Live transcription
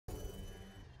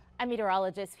I'm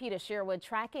meteorologist Peta Sherwood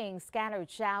tracking scattered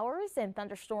showers and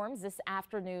thunderstorms this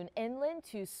afternoon inland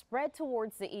to spread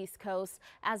towards the east coast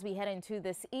as we head into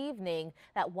this evening.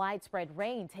 That widespread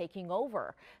rain taking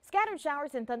over. Scattered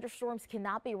showers and thunderstorms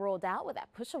cannot be ruled out with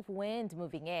that push of wind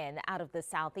moving in out of the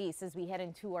southeast as we head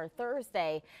into our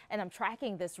Thursday. And I'm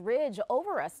tracking this ridge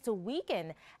over us to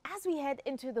weaken as we head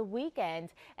into the weekend.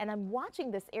 And I'm watching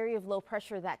this area of low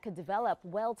pressure that could develop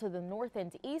well to the north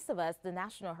and east of us. The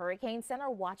National Hurricane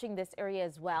Center watching this area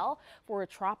as well for a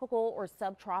tropical or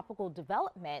subtropical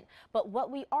development. But what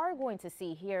we are going to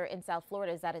see here in South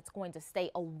Florida is that it's going to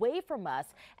stay away from us,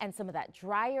 and some of that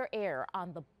drier air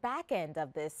on the back end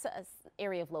of this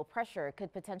area of low pressure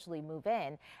could potentially move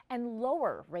in and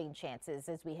lower rain chances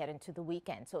as we head into the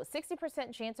weekend. So a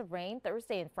 60% chance of rain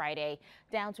Thursday and Friday,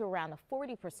 down to around a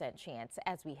 40% chance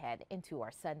as we head into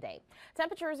our Sunday.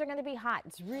 Temperatures are going to be hot.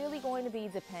 It's really going to be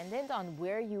dependent on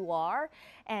where you are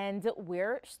and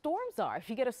where storms are. If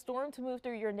you get a storm to move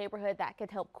through your neighborhood, that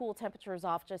could help cool temperatures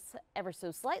off just ever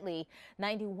so slightly.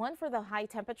 91 for the high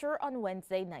temperature on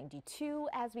Wednesday, 92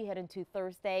 as we head into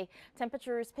Thursday.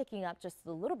 Temperatures picking up just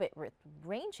a little bit with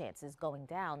rain chances going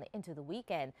down into the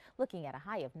weekend, looking at a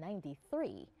high of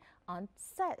 93 on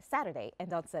Saturday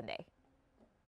and on Sunday.